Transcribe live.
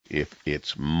if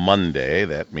it's Monday,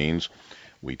 that means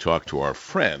we talk to our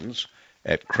friends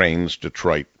at Crane's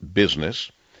Detroit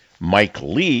Business. Mike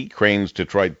Lee, Crane's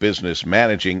Detroit Business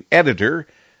Managing Editor,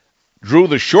 drew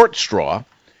the short straw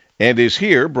and is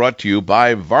here, brought to you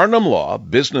by Varnum Law,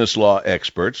 business law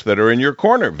experts that are in your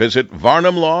corner. Visit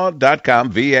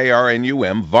varnumlaw.com,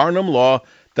 V-A-R-N-U-M,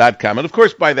 varnumlaw.com. And, of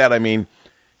course, by that I mean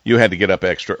you had to get up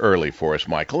extra early for us,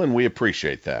 Michael, and we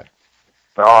appreciate that.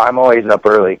 Oh, I'm always up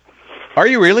early. Are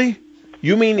you really?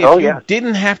 You mean if you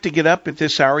didn't have to get up at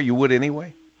this hour, you would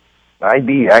anyway? I'd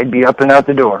be up and out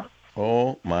the door.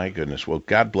 Oh, my goodness. Well,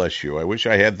 God bless you. I wish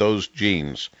I had those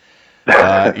genes.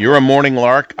 You're a morning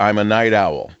lark. I'm a night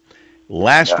owl.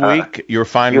 Last week, your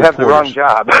fine reporters... You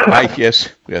have the wrong job.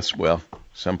 Yes, well,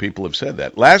 some people have said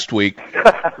that. Last week,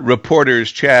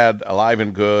 reporters Chad Alive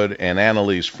and Good and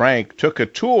Annalise Frank took a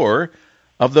tour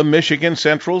of the Michigan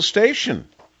Central Station.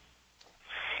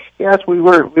 Yes, we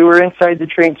were inside the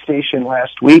train station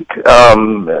last week.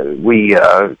 We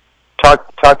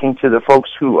talking to the folks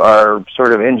who are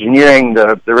sort of engineering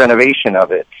the renovation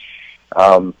of it.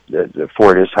 The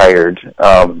Ford has hired.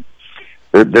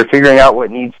 They're figuring out what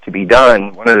needs to be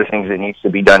done. One of the things that needs to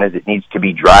be done is it needs to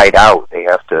be dried out. They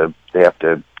have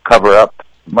to cover up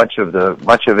much of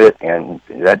it, and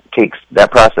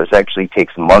that process actually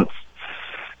takes months.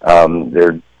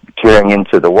 They're tearing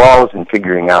into the walls and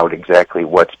figuring out exactly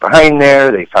what's behind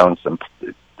there. They found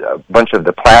a bunch of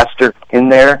the plaster in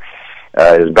there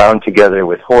is bound together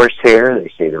with horsehair.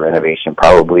 They say the renovation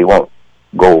probably won't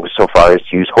go so far as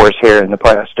to use horsehair in the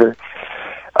plaster.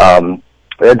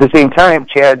 At the same time,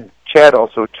 Chad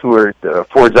also toured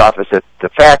Ford's office at the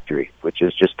factory, which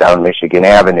is just down Michigan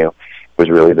Avenue. It was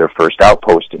really their first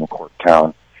outpost in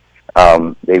Corktown.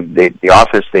 The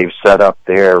office they've set up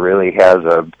there really has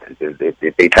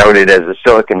they tout it as a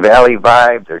Silicon Valley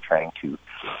vibe. They're trying to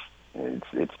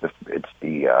it's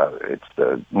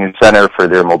the new center for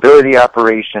their mobility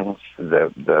operations.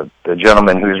 The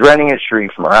gentleman who's running it,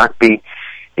 Sharif Maracbi,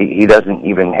 he doesn't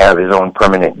even have his own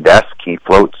permanent desk. He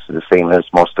floats the same as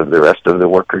most of the rest of the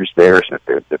workers there. So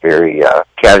they're the very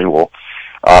casual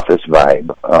office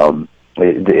vibe.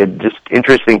 It just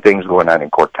interesting things going on in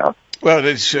Corktown. Well,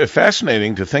 it's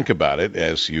fascinating to think about it,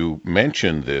 as you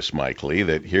mentioned this, Mike Lee,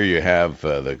 that here you have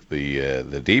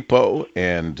the depot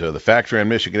and the factory on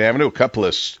Michigan Avenue, a couple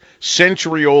of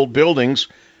century-old buildings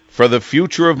for the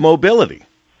future of mobility.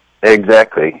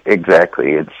 Exactly. It's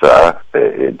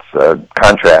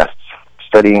contrasts,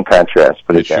 studying contrasts.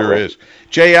 It sure is.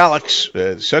 Jay Alex,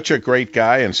 such a great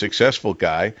guy and successful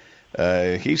guy.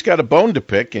 He's got a bone to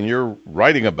pick, and you're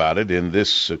writing about it in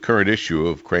this current issue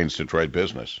of Crane's Detroit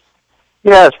Business.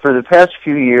 Yes, for the past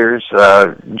few years,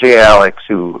 Jay Alex,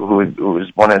 who is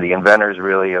one of the inventors,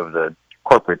 really, of the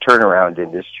corporate turnaround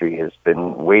industry, has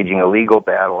been waging a legal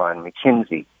battle on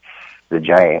McKinsey, the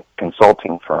giant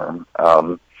consulting firm.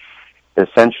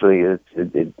 Essentially,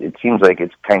 it seems like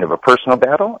it's kind of a personal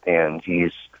battle, and he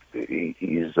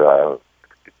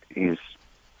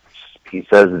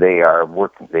says they are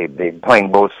working. They're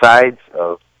playing both sides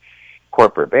of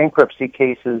corporate bankruptcy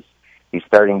cases. He's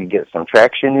starting to get some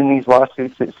traction in these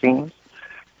lawsuits, it seems.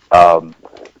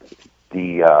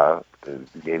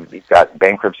 He's got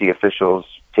bankruptcy officials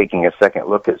taking a second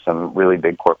look at some really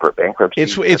big corporate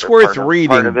bankruptcies. It's worth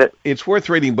reading. It's worth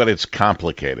reading, but it's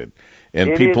complicated,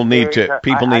 and people need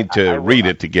to read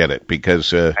it to get it,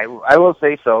 because I will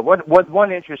say so. What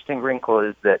one interesting wrinkle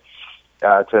is that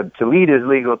to lead his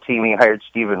legal team, he hired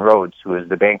Stephen Rhodes, who is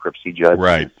the bankruptcy judge in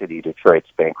the city of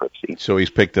Detroit's bankruptcy. So he's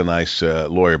picked a nice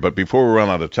lawyer. But before we run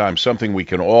out of time, something we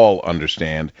can all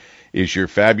understand is your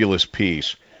fabulous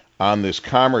piece on this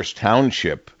Commerce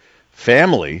Township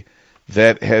family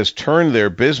that has turned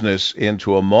their business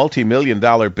into a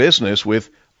multi-million-dollar business with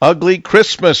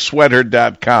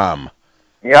uglychristmassweater.com.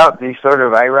 Yeah, the sort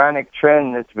of ironic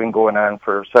trend that's been going on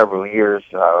for several years.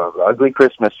 Ugly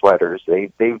Christmas sweaters.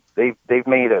 They've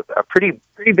made a pretty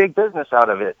big business out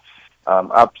of it.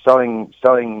 Up selling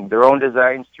their own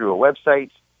designs through a website.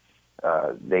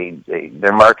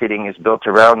 Their marketing is built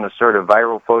around the sort of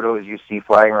viral photos you see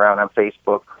flying around on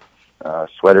Facebook.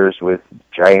 Sweaters with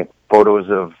giant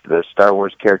photos of the Star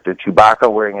Wars character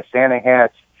Chewbacca wearing a Santa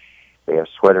hat. They have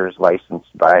sweaters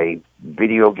licensed by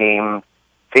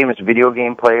famous video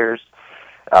game players.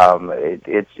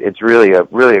 It's really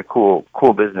a cool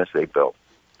business they built.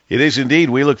 It is indeed.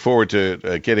 We look forward to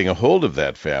getting a hold of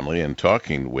that family and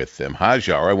talking with them.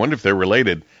 Hajar, I wonder if they're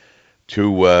related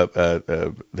to,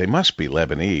 they must be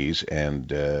Lebanese, and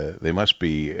they must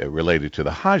be related to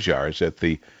the Hajars at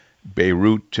the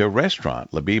Beirut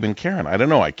restaurant, Labib and Karen. I don't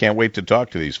know. I can't wait to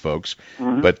talk to these folks.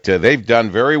 But they've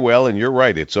done very well, and you're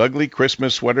right. It's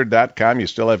uglychristmassweater.com. You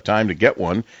still have time to get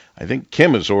one. I think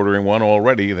Kim is ordering one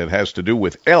already that has to do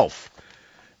with Elf.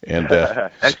 And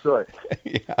excellent.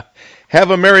 Yeah.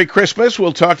 Have a Merry Christmas.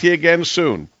 We'll talk to you again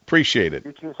soon. Appreciate it.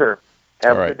 You too, sir.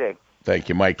 Have a good day. Thank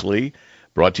you, Mike Lee.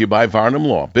 Brought to you by Varnum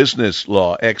Law. Business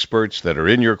law experts that are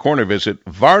in your corner. Visit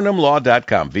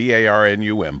varnumlaw.com,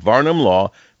 VARNUM,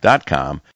 varnumlaw.com.